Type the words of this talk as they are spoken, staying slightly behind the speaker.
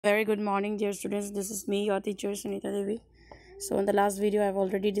Very good morning, dear students. This is me, your teacher Sunita Devi. So, in the last video, I've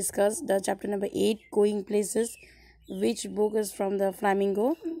already discussed the chapter number 8, Going Places, which book is from the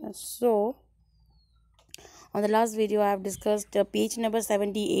Flamingo. So, on the last video, I have discussed page number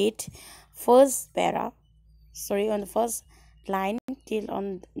 78, first para. Sorry, on the first line. Till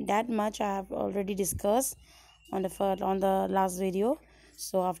on that much, I have already discussed on the last video.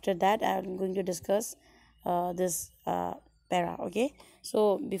 So, after that, I'm going to discuss this para. Okay.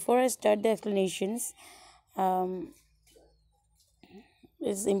 So, before I start the explanations, um,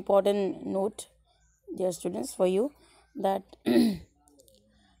 is important note, dear students, for you that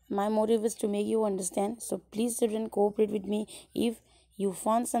my motive is to make you understand. So please children cooperate with me. If you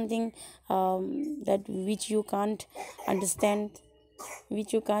found something that which you can't understand,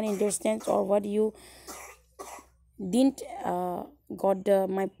 or what you didn't got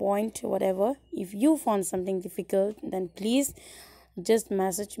my point, whatever, if you found something difficult, then please just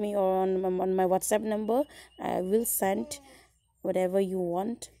message me or on my WhatsApp number. I will send whatever you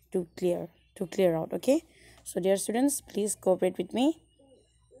want to clear out. Okay, so dear students, please cooperate with me.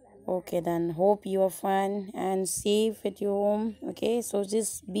 Okay, then hope you are fine and safe at your home. Okay, so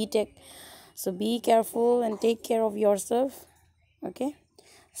just be careful and take care of yourself. Okay,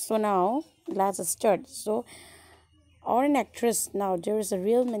 so now let's start. So, or an actress, now there is a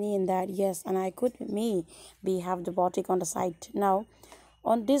real money in that, yes, and I could maybe have the boutique on the site. Now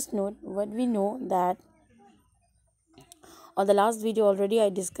on this note, what we know that on the last video already I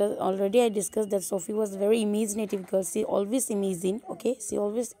discussed that Sophie was a very imaginative girl. She always imagine, okay, she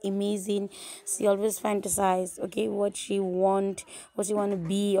always fantasize, okay, what she want to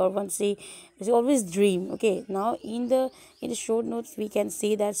be, or she always dream. Okay, now in the short notes we can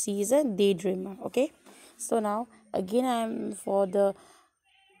say that she is a daydreamer. Okay, so now again I am for the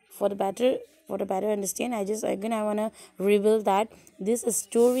better understand, I want to reveal that this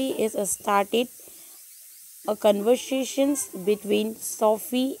story is started a conversations between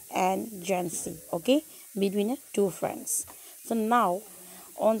Sophie and Jancy, okay, between two friends. So now,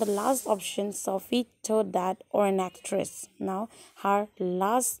 on the last option, Sophie thought that or an actress. Now her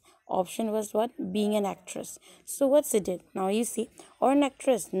last option was what? Being an actress. So what's it did? Now you see, or an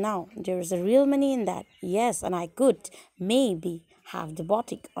actress. Now there is a real money in that. Yes, and I could maybe have the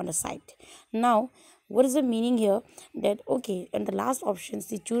boutique on the site. Now what is the meaning here? That okay, and the last option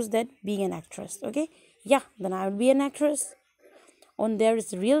she choose that being an actress. Okay, yeah, then I would be an actress. On there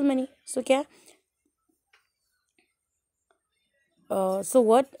is real money. So क्या so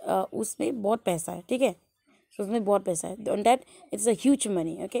what उसमें बहुत पैसा है, ठीक है. So उसमें बहुत पैसा है. On that it's a huge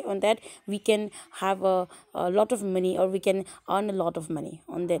money. Okay, on that we can have a lot of money, or we can earn a lot of money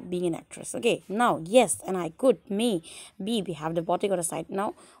on that being an actress. Okay, now yes, and I could we have the boutique on the side.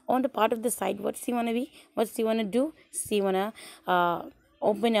 Now on the part of the side, what she wanna be, what she wanna do, she wanna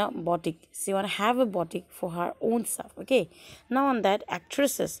open a boutique. She wanna have a boutique for her own stuff. Okay, now on that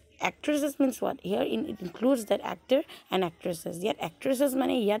actresses means what here it includes that actor and actresses. Yet actresses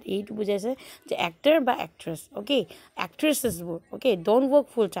माने यार ये तो बुझे से the actor by actress. Okay, actresses work. Okay, don't work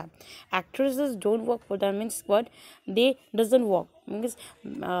full time. Actresses don't work full time means what? They doesn't work means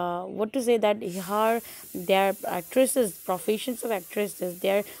what to say that their actresses, professions of actresses,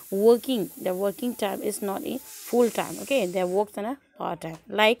 their working time is not in full time. Okay, their works on a part time.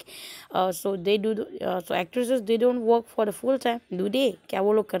 Like so they do so actresses, they don't work for the full time, do they? क्या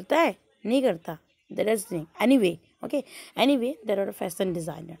वो लोग करता है? नहीं करता. That is the thing. Anyway, okay, anyway there are a fashion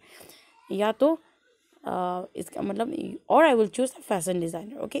designer. या तो इसका मतलब, or I will choose a fashion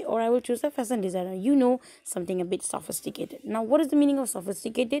designer. Okay, or I will choose a fashion designer. You know, something a bit sophisticated. Now what is the meaning of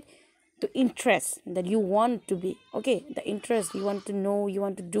sophisticated? The interest that you want to be. Okay, the interest you want to know, you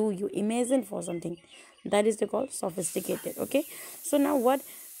want to do, you imagine for something, that is called sophisticated. Okay, so now what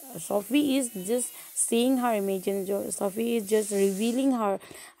Sophie is just saying her imagine. Sophie is just revealing her,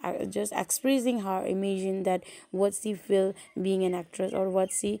 just expressing her imagine that what she feel being an actress, or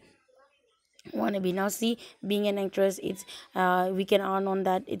what she want to be. Now see, being an actress, it's we can earn on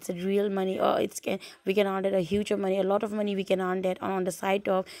that, it's a real money, or we can earn that a huge of money, a lot of money we can earn that on the side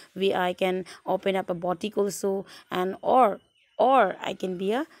of I can open up a boutique also, and or I can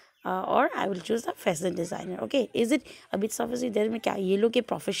be a or I will choose a fashion designer. Okay, is it a bit sophisticated? में क्या ये लोग के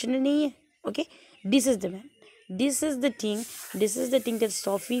professional नहीं है? Okay, this is the man, this is the thing that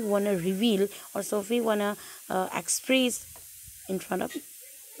Sophie wanna reveal, or Sophie wanna express in front of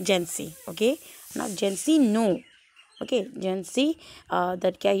Jancy. Okay, now Jancy no. Okay, Jancy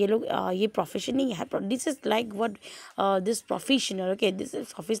that क्या ये लोग ये profession नहीं है. This is like what this professional. Okay, this is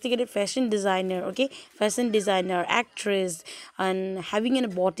sophisticated fashion designer. Okay, fashion designer, actress, and having a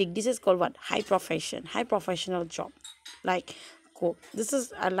boutique, this is called what? High professional job. Like home. This is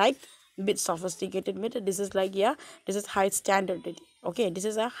I like bit sophisticated method. This is like, yeah, this is high standard. Okay, this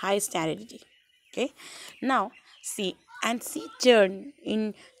is a high standard. Okay, now see, and see turn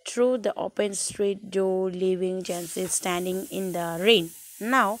in through the open street door, leaving Jancy standing in the rain.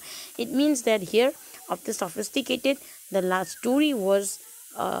 Now it means that here of the sophisticated, the last story was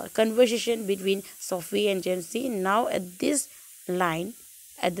conversation between Sophie and Jancy. Now line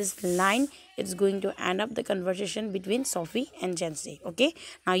at this line it's going to end up the conversation between Sophie and Jancy. Okay,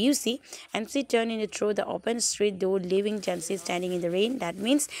 now you see, and she turned in through the open street door, leaving Jancy standing in the rain. That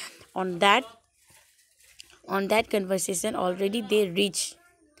means on that conversation already they reach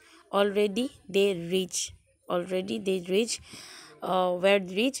where they reach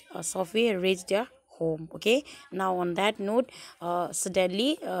Sophie reached their home. Okay, now on that note,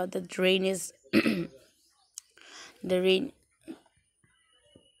 suddenly the rain is the rain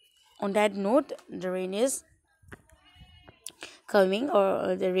on that note the rain is coming,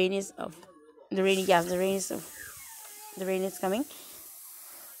 or the rain is the rain yeah the rain is coming.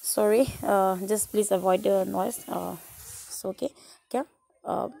 Sorry, just please avoid the noise. So okay, क्या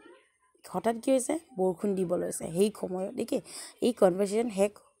হঠাৎ কি হৈছে বৰষুণ দিব লৈছে সেই সময়ত দেখি এই কনভাৰচেশ্যন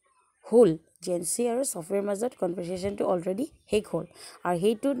শেষ হ'ল জেন্সি আৰু চফিৰ মাজত কনভাৰচেশ্যনটো অলৰেডি শেষ হ'ল আৰু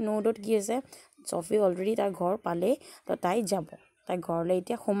সেইটো নোটত কি হৈছে চফি অলৰেডি তাৰ ঘৰ পালে তো তাই যাব তাই ঘৰলৈ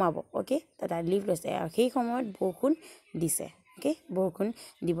এতিয়া সোমাব অ'কে তো তাই লিভ লৈছে আৰু সেই সময়ত বৰষুণ দিছে okay বৰষুণ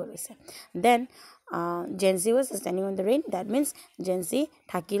দিব লৈছে then Jancy was standing on the rain. That means Jancy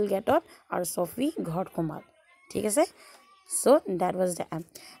থাকিল গেটত আৰু Sophie ঘৰত সোমাল ঠিক আছে so that was the end.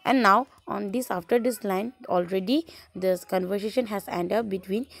 And now on this after this line already this conversation has ended up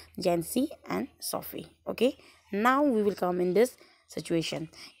between Jancy and Sophie. Okay, now we will come in this situation.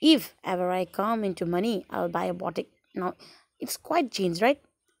 If ever I come into money, I'll buy a boutique. Now it's quite changed, right?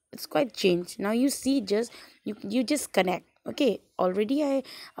 It's quite changed. Now you see, just you just connect. Okay, already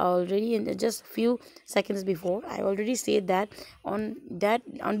in just few seconds before I already said that on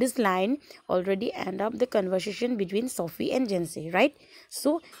this line already end up the conversation between Sophie and Jancy, right? So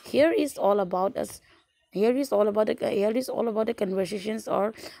here is all about us. Here is all about the conversations, or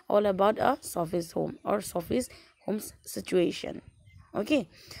all about Sophie's home or Sophie's home's situation. Okay,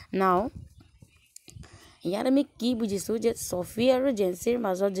 now ইয়াত আমি কি বুজিছোঁ যে চফি আৰু জেন্সিৰ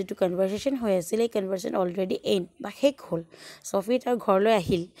মাজত যিটো কনভাৰচেশ্যন হৈ আছিল এই কনভাৰচেশ্যন অলৰেডি এণ্ড বা শেষ হ'ল চফি তাৰ ঘৰলৈ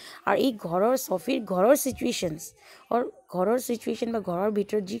আহিল আৰু এই চফিৰ ঘৰৰ চিটুৱেশ্যন বা ঘৰৰ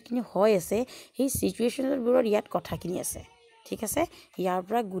ভিতৰত যিখিনি হৈ আছে সেই চিটুৱেশ্যনবোৰৰ ইয়াত কথাখিনি আছে ঠিক আছে ইয়াৰ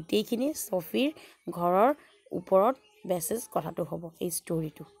পৰা গোটেইখিনি চফিৰ ঘৰৰ ওপৰত বেচিছ কথাটো হ'ব এই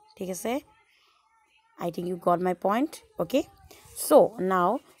ষ্টৰিটো ঠিক আছে I think you got my point. Okay, so now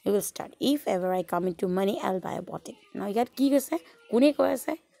we will start. If ever I come into money, I'll buy a boutique. Now ইয়াত কি কৈছে কোনে কৈ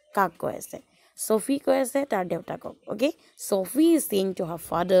আছে কাক কৈ আছে Sophie কৈ আছে তাৰ দেউতাকক okay Sophie is saying to her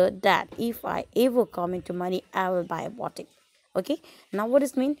father that if I ever come into money, I will buy a boutique. Okay, now what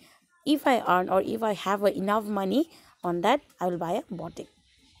does mean if I earn or if I have enough money on that, I will buy a boutique.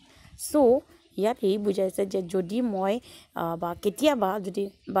 So ইয়াত এই বুজাইছে যে যদি মই বা কেতিয়াবা যদি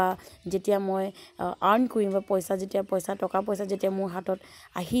বা যেতিয়া মই আৰ্ণ কৰিম বা টকা পইচা যেতিয়া মোৰ হাতত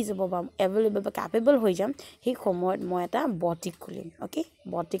আহি যাব বা এভেইলেবল বা কেপেবল হৈ যাম সেই সময়ত মই এটা বটিক খুলিম অ'কে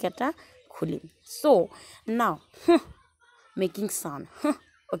বটিক এটা খুলিম so now making sound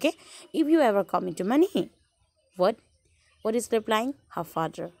okay if you ever come into money what is replying her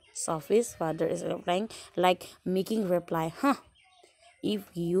father Sophie's father is replying like making reply if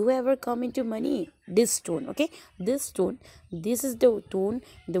you ever come into money this tone okay this is the tone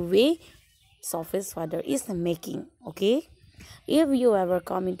the way Sophie's father is making okay if you ever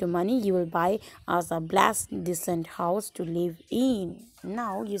come into money you will buy us a blessed decent house to live in.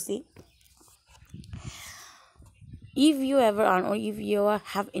 Now you see if you ever earn or if you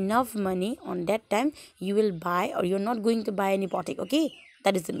have enough money on that time you will buy or you're not going to buy any boutique okay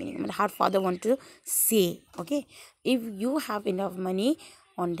that is the meaning her father want to say okay if you have enough money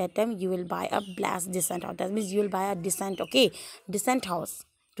on that time you will buy a blessed decent house that means you will buy a decent house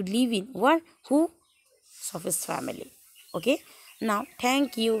to live in who Sophie's family okay now thank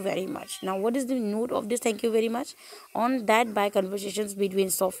you very much. Now what is the note of this thank you very much on that by conversations between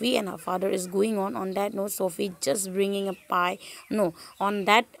Sophie and her father is going on that note Sophie just bringing a pie no on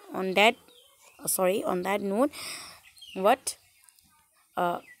that note what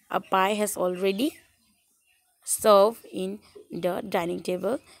a pie has already served in the dining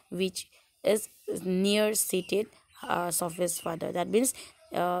table which is near seated Sophie's father. That means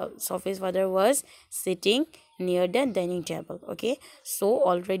Sophie's father was sitting near the dining table okay so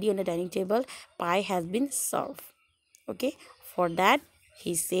already on the dining table pie has been served okay for that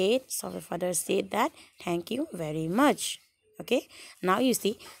he said Sophie's father said that thank you very much Okay, now you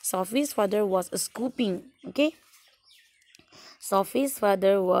see Sophie's father was scooping. Okay, Sophie's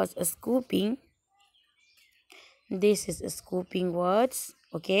father was scooping. This is scooping words.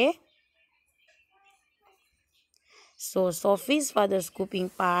 Okay, so Sophie's father scooping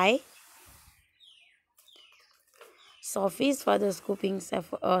pie. Sophie's father scooping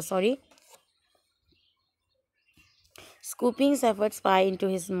Safford's pie into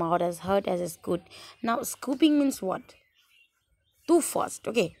his mouth as hurt as a scoot. Now scooping means what? Too fast.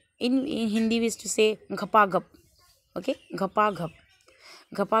 Okay, in Hindi we used to say घपा घप. Okay, घपा घप.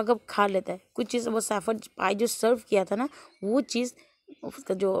 घपा घप खा लेता है कुछ चीज़। वो Safford पाई जो सर्व किया था ना, वो चीज़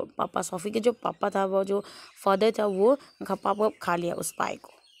उसका जो पापा, सॉफी के जो पापा था, वो जो फादर था, वो घपा घप खा लिया उस पाई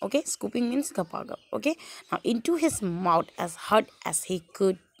को. Okay, scooping means घपा घप. Okay, now into his mouth as hard as he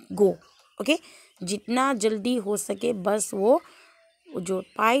could go. Okay, जितना जल्दी हो सके बस वो जो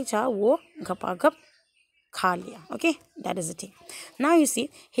पाई था वो घपा घप खा लिया. Okay, that is the thing. Now you see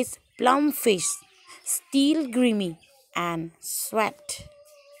his plum face, still grimy and sweat.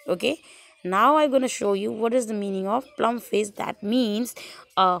 Okay, now I'm gonna show you what is the meaning of plum face. That means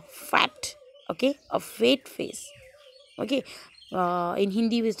a fat. Okay, a fat face. Okay, in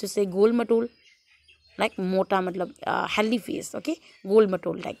Hindi we used to say gol matul, like mota matlab healthy face. Okay, gol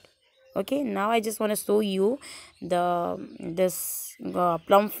matul like. Okay, now I just want to show you this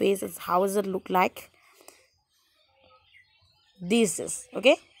plum face is how does it look like. This is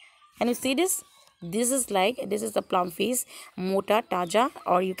okay. Can you see this? This is the plum face, mota taja,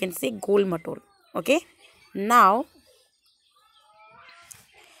 or you can say gol matul. Okay, now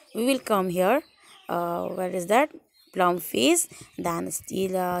we will come here. Where is that plum face? Then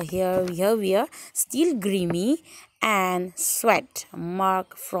still here we are still grimy and sweat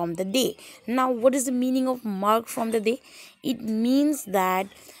mark from the day. Now what is the meaning of mark from the day? It means that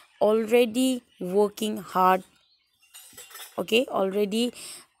already working hard. Okay, already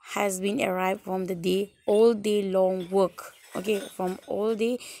has been arrived from the day, all day long work. Okay, from all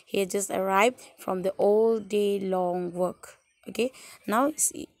day he just arrived from the all day long work. Okay, now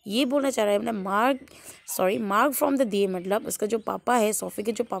ये बोलना चाह रहा है मतलब mark from the day, मतलब उसका जो पापा है, सोफी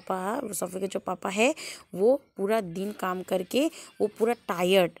के जो पापा है वो पूरा दिन काम करके वो पूरा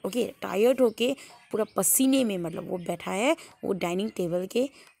टायर्ड होके पूरा पसीने में मतलब वो बैठा है, वो डाइनिंग टेबल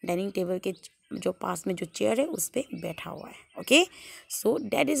के जो पास में जो चेयर है उस पर बैठा हुआ है. Okay, so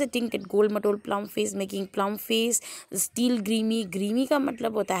that is a thing that goal मटोल plum face making plum face still grimy का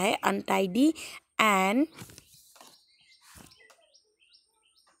मतलब होता है untidy and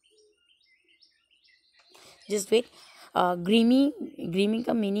just wait. Grimy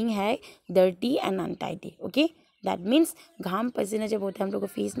का मीनिंग है dirty and untidy. Okay, that means घाम पसीना जब होता है हम लोग को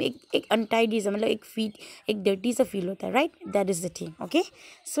फेस में एक अनटाइडी सा मतलब एक डर्टी सा फील होता है, right? That is the thing. Okay,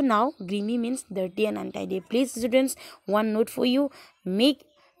 so now grimy means dirty and untidy. Please students, one note for you, make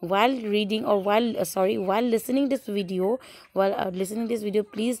while reading or while listening this video,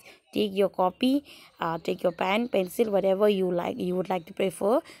 please take your copy, take your pen, pencil, whatever you would like to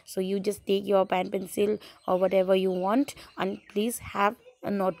prefer. So you just take your pen, pencil, or whatever you want, and please have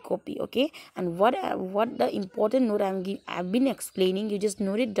a note copy. Okay, and what the important note I've been explaining, you just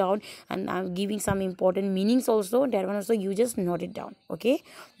note it down, and I'm giving some important meanings also, that one also you just note it down. Okay,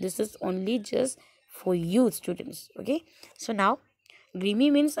 this is only just for you students. Okay, so now grimy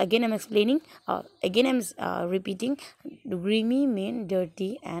means, again I'm explaining, repeating, grimy mean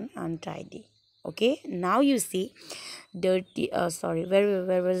dirty and untidy. Okay, now you see dirty,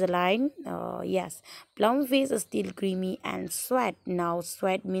 where was the line? Yes, plum face is still creamy and sweat. Now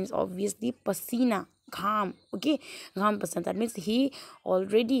sweat means obviously pasina, gham. Okay, gham pasand, that means he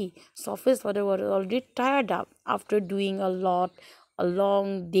already, Sophie's father was already tired up after doing a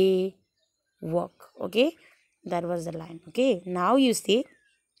long day work. Okay, that was the line. Okay, now you see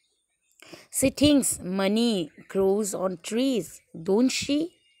she thinks money grows on trees, don't she?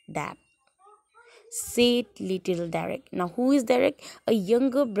 That said little Derek. Now who is Derek? A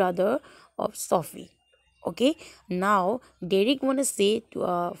younger brother of Sophie. Okay, now Derek wanna say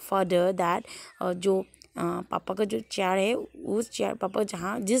to father that जो पापा का जो chair है, उस chair, पापा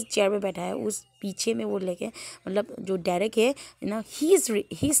जहाँ जिस chair पे बैठा है उस पीछे में वो लेके, मतलब जो डेरेक है ना, he is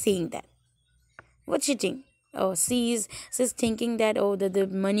saying that. What's she think? Oh, she's thinking that, oh, the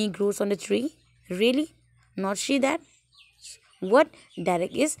money grows on the tree. Really? Not she that? What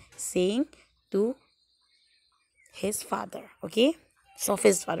Derek is saying to his father. Okay?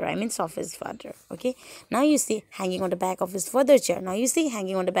 Sophie's father. I mean Sophie's father. Okay? Now you see hanging on the back of his father chair. Now you see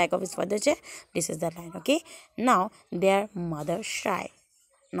hanging on the back of his father chair. This is the line. Okay? Now their mother shy.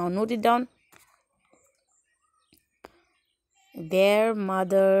 Now note it down. Their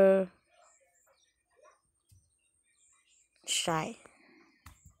mother shy.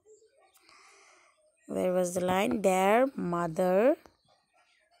 Where was the line? Their mother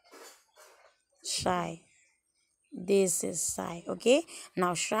shy. This is shy. Okay.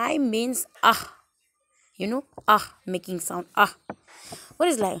 Now shy means ah. You know, ah, making sound ah. What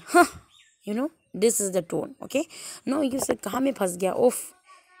is like huh? You know, this is the tone. Okay. Now you say kaha mein phas gaya? Oof.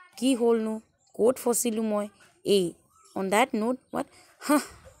 Key hole no. Coat fosilu moi. A. On that note, what? Huh.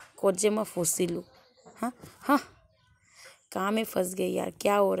 Kojema fosilu. Huh? Huh. कहाँ में फंस गए यार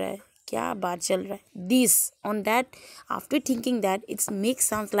क्या हो रहा है क्या बात चल रहा है this on that after thinking that it makes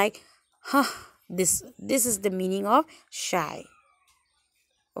sounds like huh this is the meaning of shy.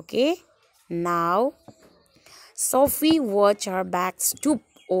 Okay, now Sophie watched her back stoop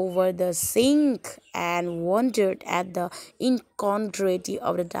over the sink and wondered at the incongruity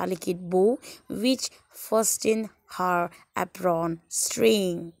of the delicate bow which fastened her apron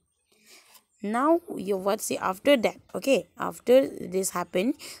string. Now you what see after that. Okay, after this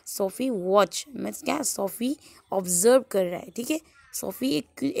happened Sophie watch means क्या Sophie observe कर रहा है. ठीक है, Sophie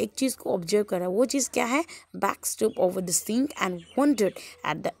एक चीज को observe कर रहा है. वो चीज क्या है? Backstoop over the sink and wondered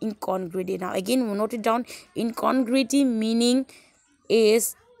at the incongruity. Now again we note it down. Incongruity meaning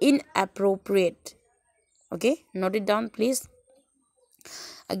is inappropriate. Okay, note it down please.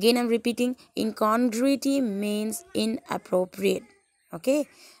 Again I'm repeating, incongruity means inappropriate. Okay,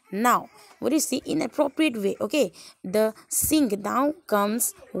 now what is the inappropriate way? Okay, the sink. Now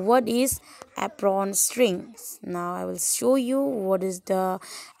comes what is apron strings. Now I will show you what is the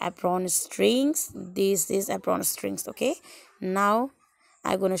apron strings. This is apron strings. Okay, now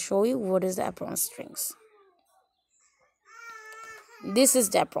I'm gonna show you what is the apron strings. This is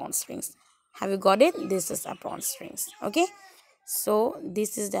the apron strings. Have you got it? This is apron strings. Okay, so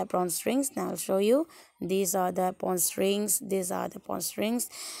this is the apron strings. Now I'll show you. These are the apron strings. These are the apron strings,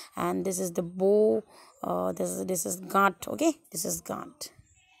 and this is the bow. This is gant. Okay, this is gant.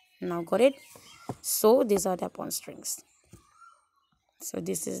 Now got it. So these are the apron strings. So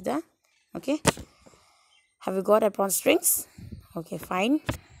this is the okay. Have you got apron strings? Okay, fine.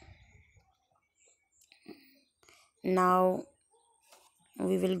 Now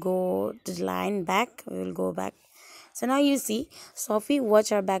we will go to the line back. We will go back. So now you see Sophie watch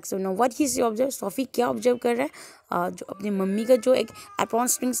her back. So now what is observe? Sophie क्या observe कर रहा है? जो अपनी mummy का जो एक apron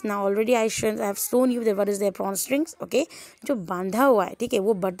strings. Now already I have shown you that what is the apron strings. Okay, जो बांधा हुआ है ठीक है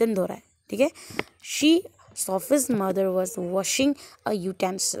वो बर्तन धो रहा है ठीक है. Sophie's mother was washing a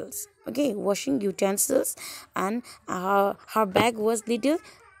utensils. Okay, washing utensils, and her bag was little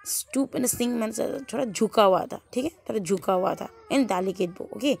stoop in a sink means थोड़ा झुका हुआ था ठीक है. थोड़ा झुका हुआ था इन डेलिकेट बो.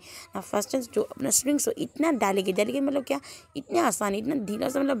 ओके, ना फर्स्ट जो अपना स्ट्रिंग्स हो इतना डेलिकेट मतलब क्या इतना आसान इतना ढीला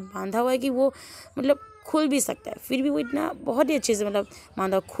सा मतलब बांधा हुआ है कि वो मतलब खुल भी सकता है. फिर भी वो इतना बहुत ही अच्छे से मतलब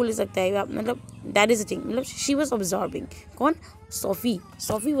बांधा खुल सकता है मतलब दैट इज द थिंग. मतलब शी वाज ऑब्जर्विंग. कौन?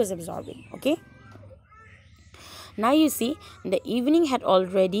 Sophie was observing. Okay, now you see the evening had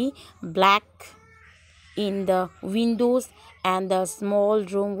already black in the windows and the small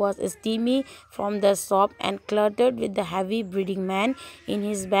room was steamy from the soap and cluttered with the heavy breathing man in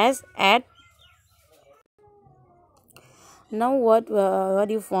his best at. Now what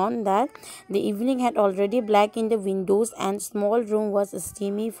you found that the evening had already black in the windows and small room was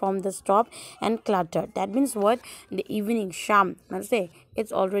steamy from the stop and cluttered. That means what? The evening sham. Now say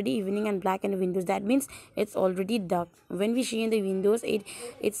it's already evening and black in the windows. That means it's already dark. When we see in the windows,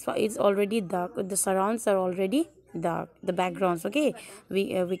 it's already dark. The surrounds are already dark. The backgrounds. Okay,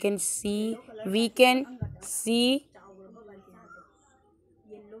 we can see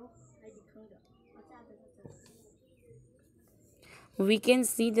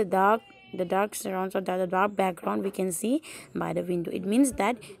the dark surrounds or the dark background we can see by the window. It means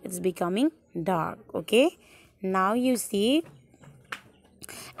that it's becoming dark. Okay, now you see,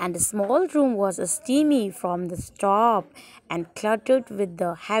 and the small room was steamy from the stove and cluttered with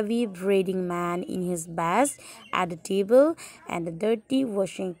the heavy breathing man in his best at the table and the dirty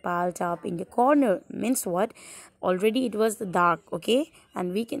washing piled up in the corner. Means what? Already it was dark. Okay,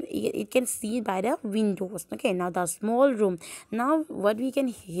 and it can see by the windows. Okay, now the small room. Now what we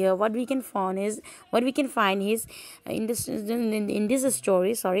can find is in this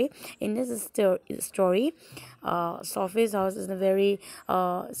story. Sophie's house is a very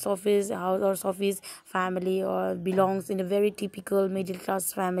Sophie's house or Sophie's family or belongs in a very typical middle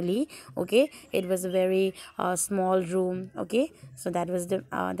class family. Okay, it was a very small room. Okay, so that was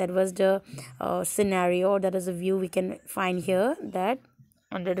the scenario, or that is a view we can find here. That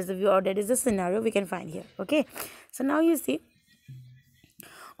is a view, or that is a scenario we can find here. Okay, so now you see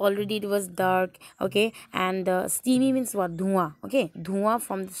already it was dark. Okay, and steamy means what? Dhua. Okay, dhua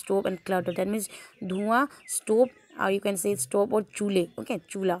from the stove and clutter. That means dhua, stove, or you can say stove or चूल्हे. Okay,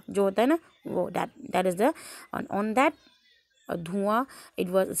 चूल्हा जो होता है ना वो, that is the on that धुआं, it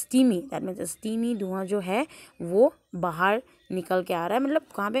was steamy, that means steamy धुआं जो है वो बाहर निकल के आ रहा है, मतलब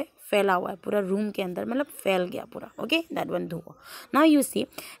कहाँ पे फैला हुआ है पूरा रूम के अंदर, मतलब फैल गया पूरा. ओके, दैट वन धुआं. Now you see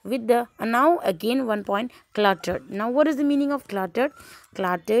with the, now again one point, cluttered. Now what is the meaning of cluttered?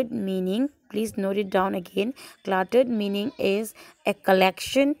 Cluttered meaning, please note it down again. Cluttered meaning is a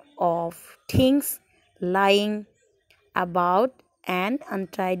collection of things lying about an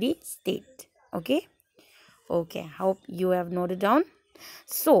untidy state. Okay, hope you have noted down.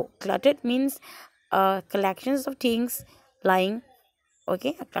 So cluttered means collections of things lying.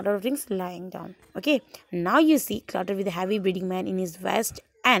 Okay, a clutter of things lying down. Okay, now you see cluttered with a heavy breathing man in his vest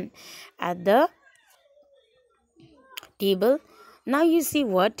and at the table. Now you see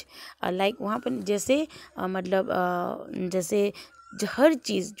what like वहाँ पर जैसे मतलब जैसे हर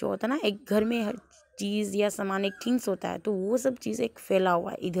चीज़ जो होता है ना एक घर में, हर चीज़ या सामान एक थिंग्स होता है, तो वो सब चीज़ एक फैला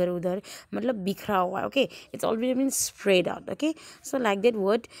हुआ है इधर उधर, मतलब बिखरा हुआ है. Okay, it's already been spread out. Okay, so like that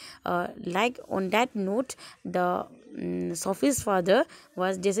word, like on that note the Sophie's father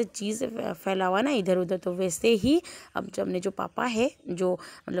was, जैसे चीज़ फैला हुआ ना इधर उधर, तो वैसे ही अब जब अपने जो पापा है, जो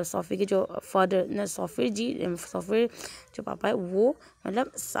मतलब सोफी के जो फादर न सोफी जो पापा है वो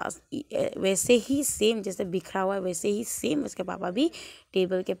मतलब वैसे ही सेम जैसे बिखरा हुआ है वैसे ही सेम उसके पापा भी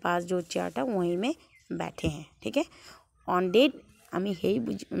टेबल के पास जो चेयर था वहीं में बैठे हैं. ठीक है, অন ডেট আমি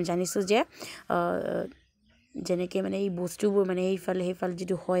জানিছোঁ যে যেনেকৈ মানে এই বস্তুবোৰ মানে সেইফাল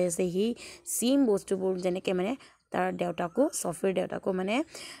যিটো হৈ আছে সেই সেম বস্তুবোৰ যেনেকৈ মানে তাৰ দেউতাকো ছফিৰ দেউতাকো মানে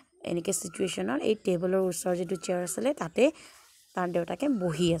এনেকৈ চিটুৱেশ্যনত এই টেবলৰ ওচৰৰ যিটো চেয়াৰ আছিলে তাতে তাৰ দেউতাকে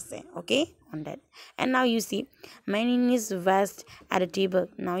বহি আছে. Okay, on date. And now U C men in is vest at a table.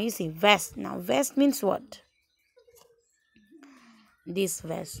 Now U C vest. Now vest means what? This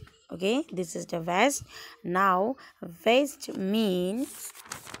vest. Okay, this is the vest. Now vest means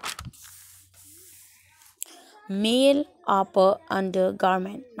male upper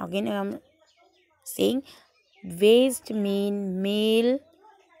undergarment. Again I'm saying vest mean male,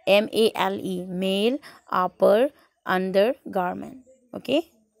 male, male upper undergarment. Okay,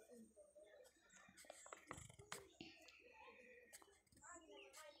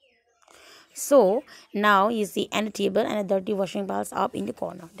 so now you see and a table and a dirty washing bowls up in the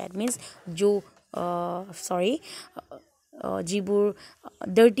corner. That means जो जीबुर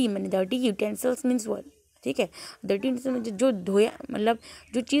dirty माने dirty utensils means what? ठीक है, dirty utensils जो धोया मतलब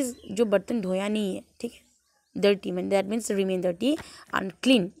जो चीज़ जो बर्तन धोया नहीं है. ठीक है, dirty means that means remain dirty,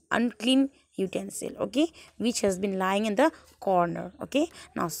 unclean utensil. Okay, which has been lying in the corner. Okay,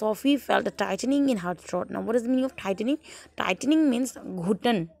 now Sophie felt a tightening in her throat. Now what is the meaning of tightening? Tightening means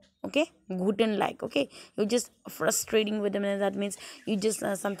घुटन. Okay, घुटन like. Okay, you're just frustrating with them, and that means you just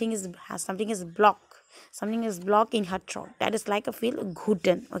something is blocked. Something is blocked in her throat. That is like a feel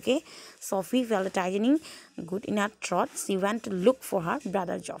घुटन. Okay, Sophie felt a tightening good in her throat. She went to look for her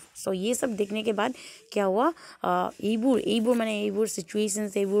brother Geoff. So ये सब देखने के बाद क्या हुआ? এইবোৰ মানে এইবোৰ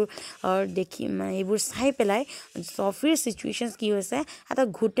সিচুৱেশনস এইবোৰ দেখি মানে এইবোৰ চাই পেলাই Sophieৰ সিচুৱেশনস কি হৈছে এটা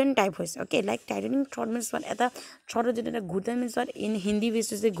ঘুটন টাইপ হৈছে. ওকে, লাইক টাইটেনিং থ্ৰট মিন্স what এটা থ্ৰটৰ যেটা এটা ঘুটন means what in Hindi we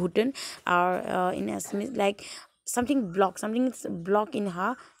used to say ঘুটন, or in Assamese like something is blocked in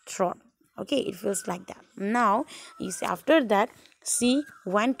her throat. Okay, it feels like that. Now you see after that she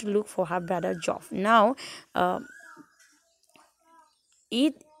went to look for her brother Geoff. Now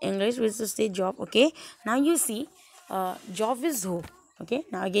in English we used to say Geoff. Okay, now you see Geoff is who? Okay,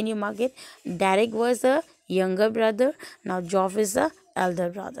 now again you mark it. Derek was a younger brother. Now Geoff is the elder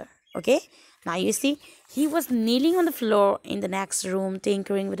brother. Okay, now you see he was kneeling on the floor in the next room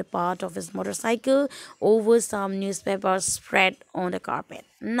tinkering with a part of his motorcycle over some newspapers spread on the carpet.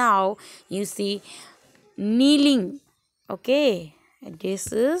 Now you see kneeling. Okay, this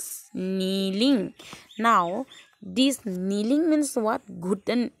is kneeling. Now this kneeling means what?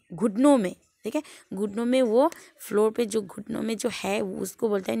 घुटनों में. ठीक है, घुटनों में वो floor पे जो घुटनों में जो है उसको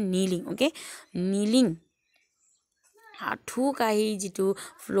बोलता है नीलिंग. ओके, नीलिंग আঁঠু কাঢ়ি যিটো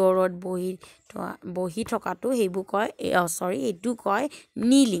ফ্ল'ৰত বহি থকাটো সেইবোৰ কয় এইটো কয়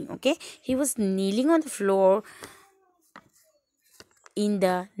kneeling. Okay, he was kneeling on the floor in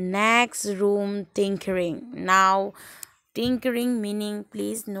the next room tinkering. Now tinkering meaning,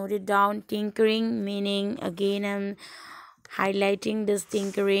 please note it down. Tinkering meaning, again I'm highlighting this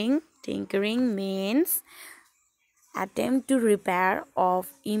tinkering means attempt to repair or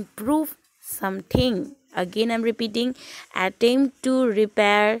improve something. Again I'm repeating, attempt to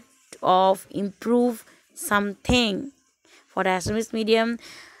repair or improve something. For the Assamese medium,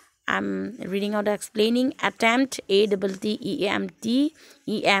 I'm reading out explaining. Attempt, ATTEMPT,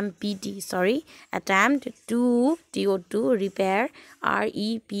 sorry. Attempt to, TO2, repair,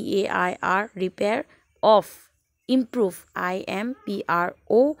 REPAIR, repair, of, improve,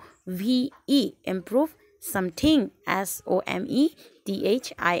 IMPROVE, improve, something, SOMETHING,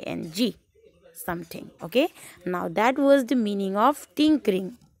 something. Okay, now that was the meaning of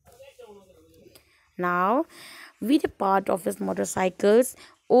tinkering. Now, with a part of his motorcycles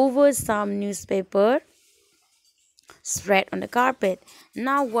over some newspaper spread on the carpet.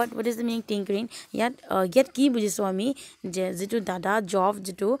 Now what is the meaning tinkering? Yet ki bujiso ami je jitu dada job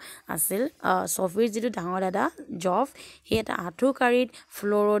jitu asil software jitu dangor dada job he eta athu karit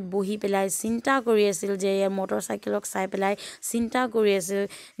floorot bohi pelai sinta kori asil je motorcycle ok sai pelai sinta kori asil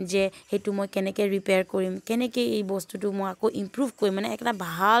je hetu moi keneke repair korim keneke ei bostu tu moi ako improve korim mane ekta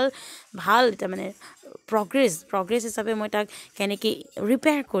bhal eta mane progress hisabe moi tak keneke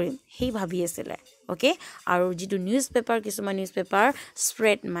repair korim hei bhabi asile. Okay, aru jitu newspaper kisuma newspaper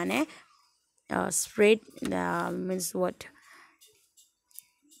spread mane spread means what?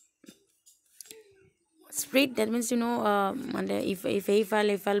 Spread, that means mane if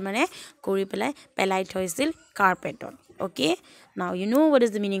ifal mane kori pelai thoisil carpet on. Okay, now you know what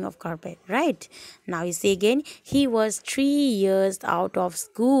is the meaning of carpet, right? Now you see again, he was 3 years out of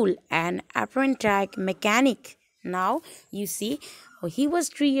school, an apprentice mechanic. Now you see, he was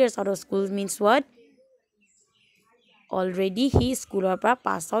 3 years out of school means what? Already he school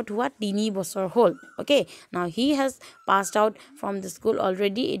passed out what 3 বছৰ হ'ল. Okay, now he has passed out from the school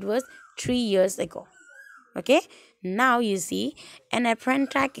already. It was 3 years ago. Okay, now you see, an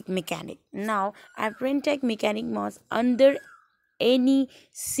apprentice mechanic. Now apprentice mechanic was under any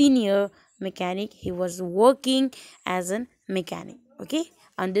senior mechanic. He was working as a mechanic. Okay,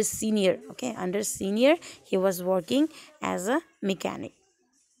 under senior. Okay, under senior he was working as a mechanic.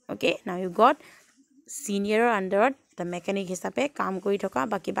 Okay, now you got senior under the mechanic hisabe kaam kori thoka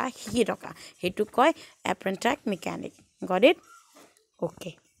ba kiba hiki thoka hetu koi apprentice mechanic. Got it?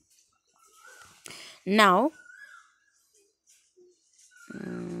 Okay, now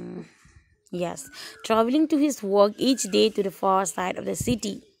yes, traveling to his work each day to the far side of the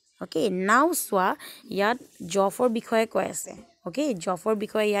city. Okay, now swa yat joffer bikhoye koi ase. Okay, joffer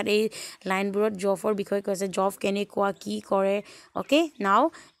bikhoye yat ei line burot joffer bikhoye koi ase job kene kwa ki kore. Okay,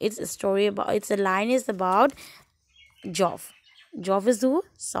 now it's a story about, it's a line is about Joff. Joff is who?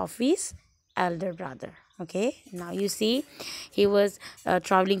 Sophie's elder brother. Okay, now you see, he was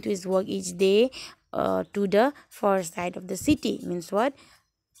traveling to his work each day to the far side of the city. Means what?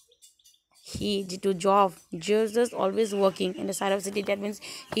 He to job just always working in the side of the city. That means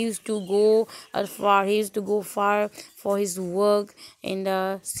he used to go far. He used to go far for his work in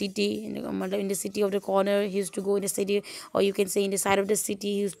the city, in the city of the corner. He used to go in the city, or you can say in the side of the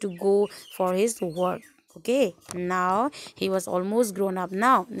city. He used to go for his work. Okay, now he was almost grown up.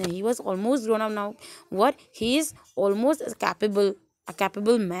 Now he was almost grown up. Now what? He is almost a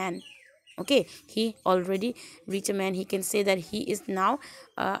capable man. Okay, he already reached a man. He can say that he is now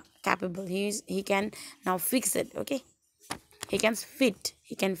capable. He can now fix it. Okay, he can fit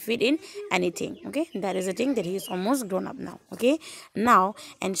in anything. Okay, that is a thing that he is almost grown up now. Okay, now,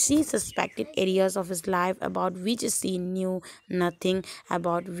 and she suspected areas of his life about which she knew nothing,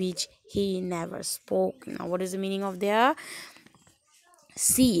 about which he never spoke. Now what is the meaning of there?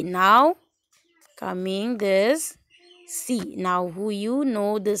 See, now coming this C. Now who you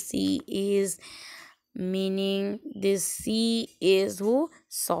know the C is, meaning this C is who?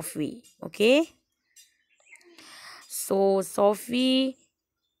 Sophie. Okay, so Sophie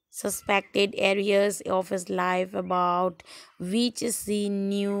suspected areas of his life about which she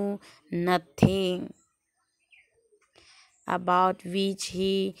knew nothing, about which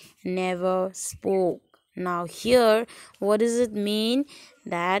he never spoke. Now here, what does it mean?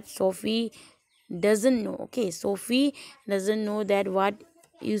 That Sophie doesn't know. Okay, Sophie doesn't know that what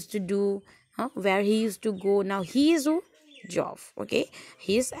he used to do, where he used to go. Now he is who? Joff. Okay,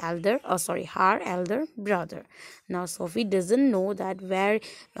 his elder, her elder brother. Now Sophie doesn't know that where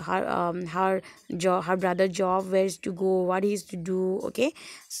her brother Joff, where is to go, what he is to do. Okay,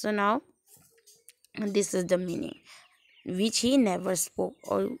 so now this is the meaning, which he never spoke,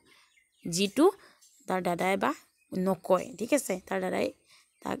 or jitu tar dadai ba nokoi. ঠিক আছে, tar dadai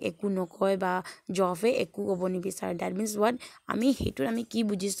tak eku nokoi ba Joffe eku kobo nibisare. That means what? আমি হেতুৰ আমি কি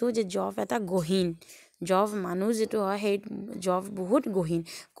বুজিছো যে Joff এটা গহীন, Joff মানুহ যেটো হয়, সেই Joff বহুত গহীন,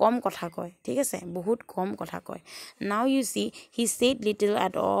 কম কথা কয়. ঠিক আছে, বহুত কম কথা কয়. Now you see, he said little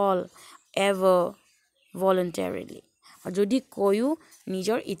at all, ever, voluntarily. যদি কয়ো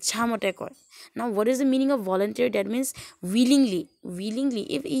নিজৰ ইচ্ছা মতে কয় now what is the meaning of voluntary that means willingly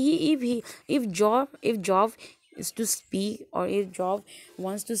if job is to speak or if job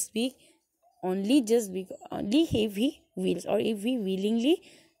wants to speak only if he wills or if he willingly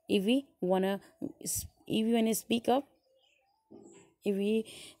if we wanna speak up if we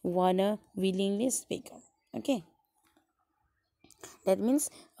wanna willingly speak up okay that means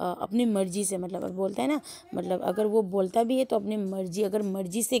अपनी मर्जी से मतलब बोलता है ना मतलब अगर वो बोलता भी है तो अपनी मर्जी अगर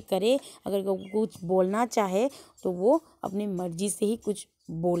मर्जी से करे अगर कुछ बोलना चाहे तो वो अपनी मर्जी से ही कुछ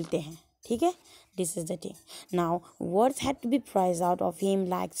बोलते हैं ठीक है this is the thing now words had to be prized out of him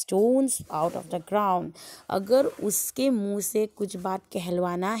like stones out of the ground अगर उसके मुंह से कुछ बात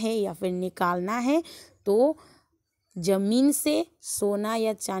कहलवाना है या फिर निकालना है तो जमीन से सोना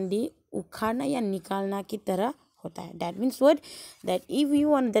या चांदी उखाड़ना या निकालना की तरह होता है that means what that if you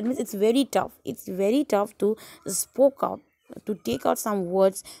want that means it's very tough to spoke out to take out some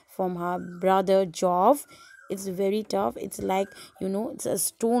words from her brother Job it's very tough it's like you know it's a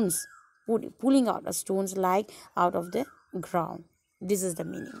stones pulling out a stones like out of the ground this is the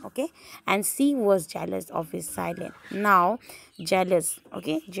meaning okay and she was jealous of his silence now jealous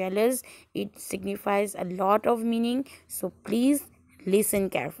okay jealous it signifies a lot of meaning so please listen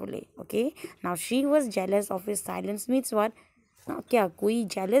carefully okay now she was jealous of his silence means what क्या कोई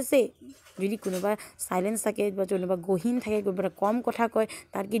jealous है যদি কোনোবা silence থাকে বা কোনোবা গহীন থাকে কোনোবা কম কথা কয়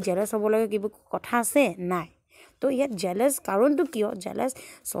তার কি jealous হ'ব লাগে কিবা কথা আছে নাই তো ইয়াত jealous কাৰণটো কিয় jealous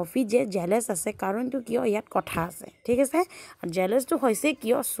সফি যে jealous আছে কাৰণটো কিয় ইয়াত কথা আছে ঠিক আছে jealous তো হৈছে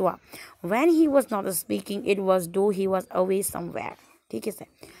কিয় সোৱা when he was not speaking it was though he was away somewhere ঠিক আছে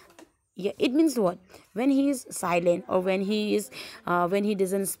yeah it means what when he is silent or when he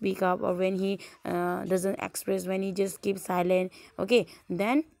doesn't speak up or when he doesn't express when he just keeps silent okay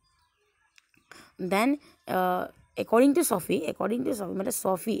then according to Sophie মানে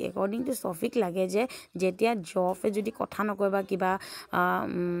Sophie according to Sophie লাগে যে যেতিয়া জফে যদি কথা নকয় বা কিবা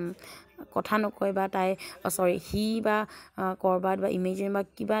কথা নকয় বা তাই সৰি হি বা কৰবাত বা ইমেজিন বা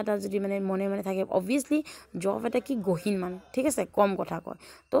কিবা এটা যদি মানে মনে থাকে অবভিয়াছলি জফ এটা কি গহীন মানে ঠিক আছে কম কথা কয়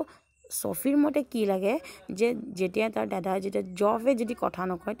তো সফিৰ মতে কি লাগে যে যেতিয়া তাৰ দাদা যেতিয়া জফে যদি কথা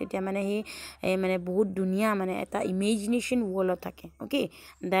নকয় তেতিয়া মানে হি মানে বহুত দুনিয়া মানে এটা ইমেজিনেশ্যন ৱৰ্ল্ডত থাকে ওকে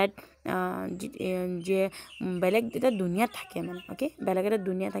দ্যাট যে বেলেগ এটা দুনিয়াত থাকে মানে ওকে বেলেগ এটা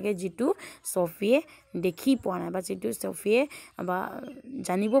দুনিয়া থাকে যিটো সফিয়ে দেখি পোৱা নাই বা যিটো সফিয়ে বা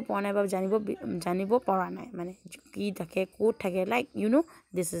জানিব পোৱা নাই বা জানিব পৰা নাই মানে কি থাকে ক'ত থাকে like you know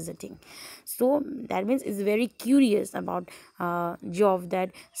this is the thing so that means it's very curious about Job that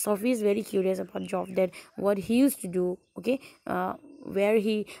Sophie is very curious about Job that what he used to do okay where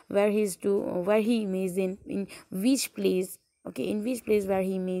he imagine in which place okay in which place where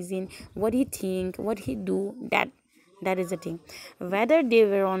he imagine what he think what he do that is the thing whether they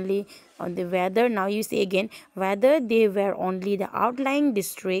were only on the weather now you say again whether they were only the outlying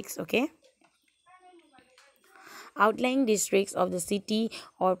districts okay outlying districts of the city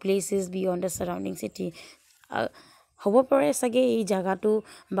or places beyond the surrounding city হ'ব পাৰে চাগে এই জায়গাটো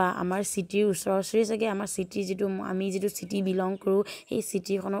বা আমাৰ সিটিৰ ওচৰ-ওচৰি চাগে আমাৰ city যেটো আমি যেটো সিটি বিলং কৰো এই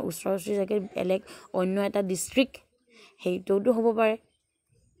সিটিখনৰ ওচৰ-ওচৰি চাগে বেলেগ অন্য এটা ডিস্ট্ৰিক্ট হেইটোটো হ'ব পাৰে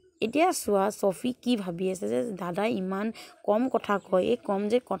এতিয়া সোৱা সফি কি ভাবি আছে যে দাদা ইমান কম কথা কয় এই কম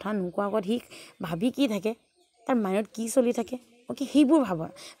যে কথা নুকুৱা আগত হি ভাবি কি থাকে তাৰ মাইনত কি চলি থাকে ওকে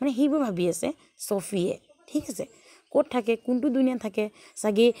হেইবোৰ ভাবি আছে সফিয়ে ঠিক আছে ক'ত থাকে কোনটো দুনিয়া থাকে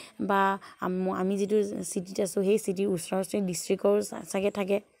সাগে বা আমি যেটো সিটিত আছো সেই সিটিৰ ওচৰ-ওচৰি ডিস্ট্ৰিক্টৰ সাগে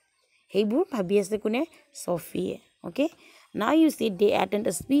থাকে হেইবোৰ ভাবি আছে কোনে সফিয়ে okay now you see they attend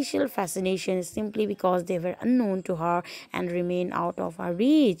a special fascination simply because they were unknown to her and remain out of her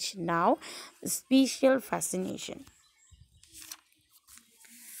reach now special fascination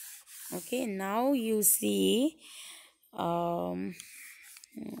okay now you see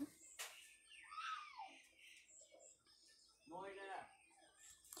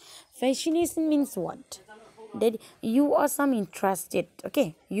fascination means what that you are some interested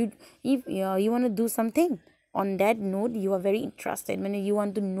okay if you want to do something on that note you are very interested when you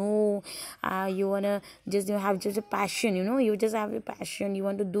want to know you want to just you have just a passion you know you just have a passion you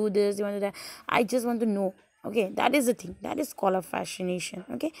want to do this you want to that I just want to know okay that is the thing that is called a fascination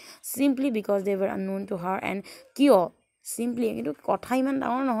okay simply because they were unknown to her and কিয় simply কিন্তু কথা ইমান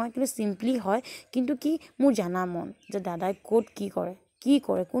ডাঙৰ নহয় কিন্তু simply হয় কিন্তু কি মোৰ জানা মন যে দাদাই কোড কি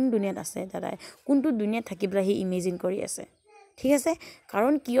কৰে কোন দুনিয়াত আছে দাদাই কোনটো দুনিয়াত থাকিবলা হি ইমেজিন কৰি আছে ঠিক আছে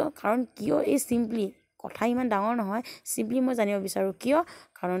কাৰণ কিয় এই simply কথা ইমান ডাঙৰ নহয় simply মই জানিব বিচাৰো কিয়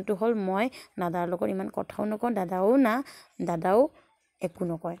কাৰণটো হল মই দাদাৰ লগত ইমান কথাও নকওঁ দাদাও একো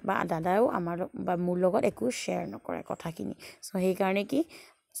নকয় বা দাদাও আমাৰ বা মোৰ লগত একো শ্বেয়াৰ নকৰে কথাখিনি চ' সেইকাৰণে কি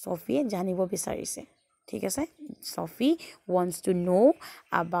চফিয়ে জানিব বিচাৰিছে ঠিক আছে চফি wants to know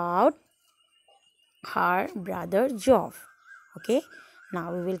about her brother Geoff okay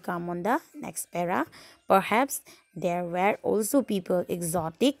now we will come on the next para perhaps there were also people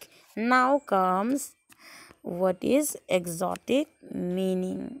exotic now comes what is exotic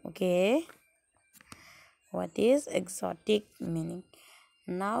meaning okay what is exotic meaning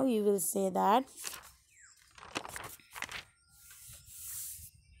now you will say that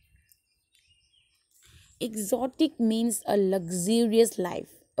exotic means a luxurious life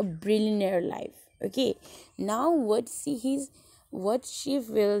a billionaire life okay now what she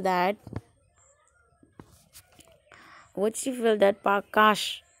feel that काश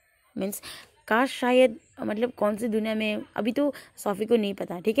means काश शायद मतलब कौन सी दुनिया में अभी तो Sophie को नहीं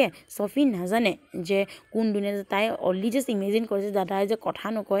पता ठीक है सॉफी नाजाने जे कोन दुनिया ताई ओनली जस्ट इमेजिन करे दादा जे कथा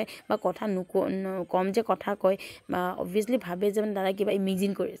नकय बा कथा कम जे कथा कय ऑब्वियसली भाबे जे दादा किबा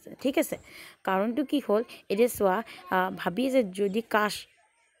इमेजिन करिছে ठीक আছে কাৰণটো কি হল এতে সোৱা ভাবি যে যদি কাশ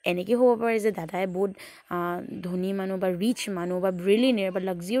এনেকৈ হ'ব পাৰে যে দাদাই বহুত ধনী মানুহ বা ৰিচ মানুহ বা ব্ৰিলিয়নিয়াৰ বা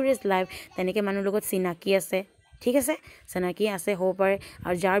লাক্সাৰিয়াছ লাইফ তেনেকৈ মানুহৰ লগত চিনাকি আছে ঠিক আছে চিনাকি আছে হ'ব পাৰে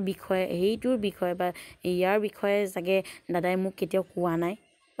আৰু যাৰ বিষয়ে এইটোৰ বিষয়ে বা ইয়াৰ বিষয়ে চাগে দাদাই মোক কেতিয়াও কোৱা নাই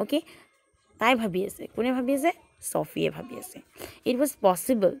ওকে তাই ভাবি আছে কোনে ভাবি আছে সফিয়ে ভাবি আছে ইট ওয়াজ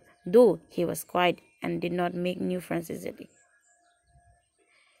পসিবল দো হি ওয়াজ quiet and did not make new friends easily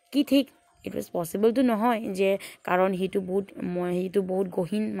কি ঠিক it was possible to নহয় যে কাৰণ হিটো বহুত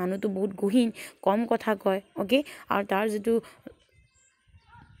গহীন মানুহটো বহুত গহীন কম কথা কয় ওকে আৰু তাৰ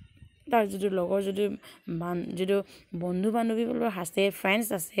যিটো লগৰ যিটো বন্ধু বান্ধৱীবোৰ আছে ফ্ৰেণ্ডছ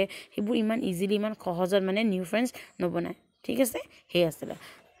আছে সেইবোৰ ইমান ইজিলি ইমান সহজত মানে নিউ ফ্ৰেণ্ডছ নবনায় ঠিক আছে সেই আছিল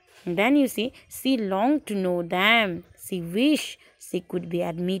then you see she longed to know them she wished she could be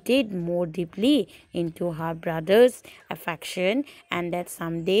admitted more deeply into her brother's affection and that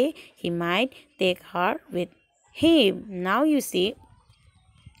someday he might take her with him now you see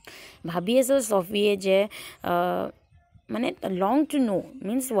bhabi aso Sophie je মানে long to know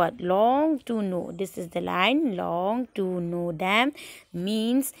means what long to know this is the line long to know them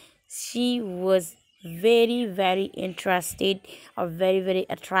means she was very interested or very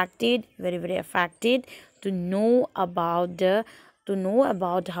attracted very affected to know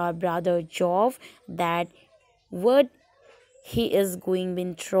about her brother Geoff that what he is going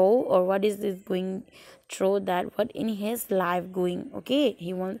been through or what is this going through that what in his life going okay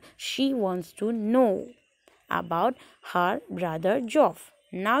she wants to know about her brother Geoff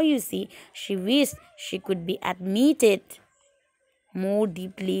now you see she wished she could be admitted more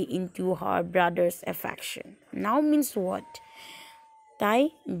deeply into her brother's affection now means what তাই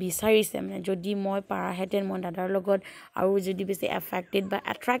বিচাৰিছে মানে যদি মই পাৰাহেঁতেন মই দাদাৰ লগত আৰু যদি বেছি এফেক্টেড বা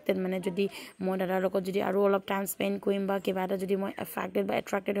এট্ৰাক্টেড মানে যদি মই দাদাৰ লগত যদি আৰু অলপ টাইম স্পেণ্ড কৰিম বা কিবা এটা যদি মই এফেক্টেড বা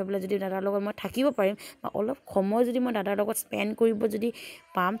এট্ৰাক্টেড হৈ পেলাই যদি দাদাৰ লগত মই থাকিব পাৰিম বা অলপ সময় যদি মই দাদাৰ লগত স্পেণ্ড কৰিব যদি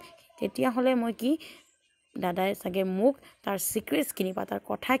পাম তেতিয়াহ'লে মই কি দাদাই চাগে মোক তাৰ সিক্ৰেটছখিনি বা তাৰ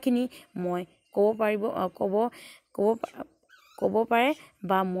কথাখিনি মই ক'ব পাৰে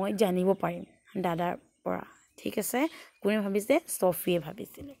বা মই জানিব পাৰিম দাদাৰ পৰা ঠিক আছে কোনে ভাবিছে সফিয়ে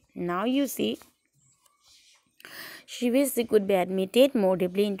ভাবিছিল now you see she wished she could be admitted more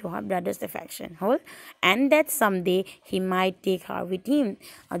deeply into her brother's affection and that someday he might take her with him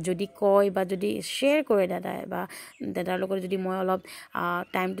যদি কয় বা যদি শেয়াৰ কৰে দাদাৰ লগত যদি মই অলপ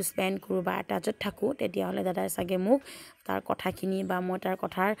টাইম টু স্পেণ্ড কৰোঁ বা এটাচত থাকোঁ তেতিয়াহ'লে দাদাই চাগে মোক তাৰ কথাখিনি বা মই তাৰ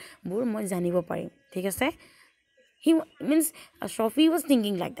কথাবোৰ মই জানিব পাৰিম ঠিক আছে he means Sophie was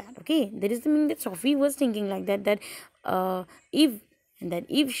thinking like that okay there is the meaning that Sophie was thinking like that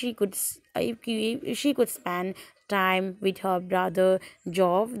if she could spend time with her brother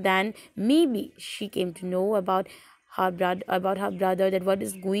Geoff then maybe she came to know about her brother that what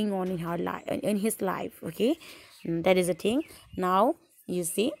is going on in her life in his life okay that is a thing now you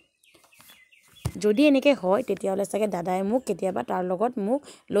see যদি এনেকৈ হয় তেতিয়াহ'লে চাগে দাদাই মোক কেতিয়াবা তাৰ লগত মোক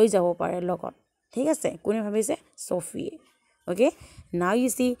লৈ যাব পাৰে লগত ঠিক আছে কোনে ভাবিছে সফিয়ে okay now you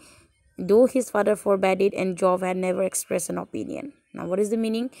see though his father forbade it and Geoff had never expressed an opinion now what is the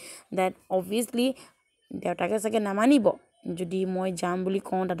meaning that obviously দেউতাকে চাগে নামানিব যদি মই যাম বুলি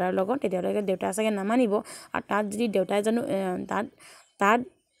কওঁ দাদাৰ লগত তেতিয়ালৈকে দেউতা চাগে নামানিব আৰু তাত যদি দেউতাই জানো তাত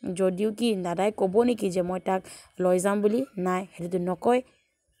যদিও কি দাদাই ক'ব নেকি যে মই তাক লৈ যাম বুলি নাই সেইটো নকয়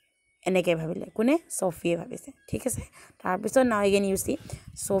এনেকৈ ভাবিলে কোনে সফিয়ে ভাবিছে ঠিক আছে তাৰপিছত now again you see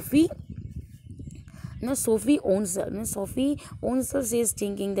Sophie owns herself. Sophie owns herself. She's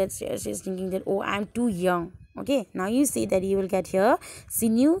thinking that oh, I'm too young. Okay, now you see that you will get here. She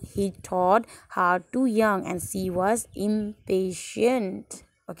knew he thought her too young and she was impatient.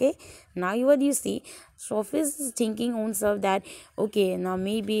 Okay, now what you see, Sophie is thinking on herself that okay, now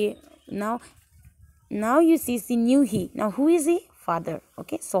maybe now you see she knew he. Now who is he? Father.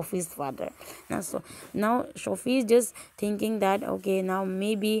 Okay, Sophie's father. Now Sophie is just thinking that okay, now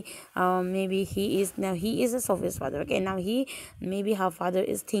maybe he is a Sophie's father. Okay, now maybe her father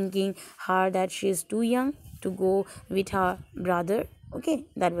is thinking her that she is too young to go with her brother. Okay,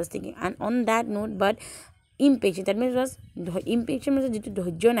 that was thinking. And on that note, but impatient, that means was impatient means যিটো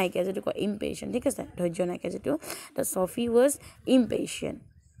ধৈৰ্য নাইকিয়া যেটো কয় impatient, ঠিক আছে, ধৈৰ্য নাইকিয়া যেটো, the Sophie was impatient.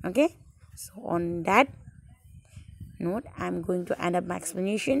 Okay, so on that note, I'm going to end up my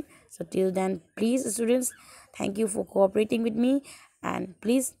explanation. So till then, please students, thank you for cooperating with me, and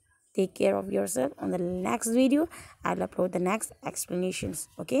please take care of yourself. On the next video, I'll upload the next explanations.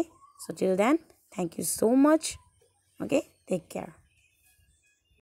 Okay, so till then, thank you so much. Okay, take care.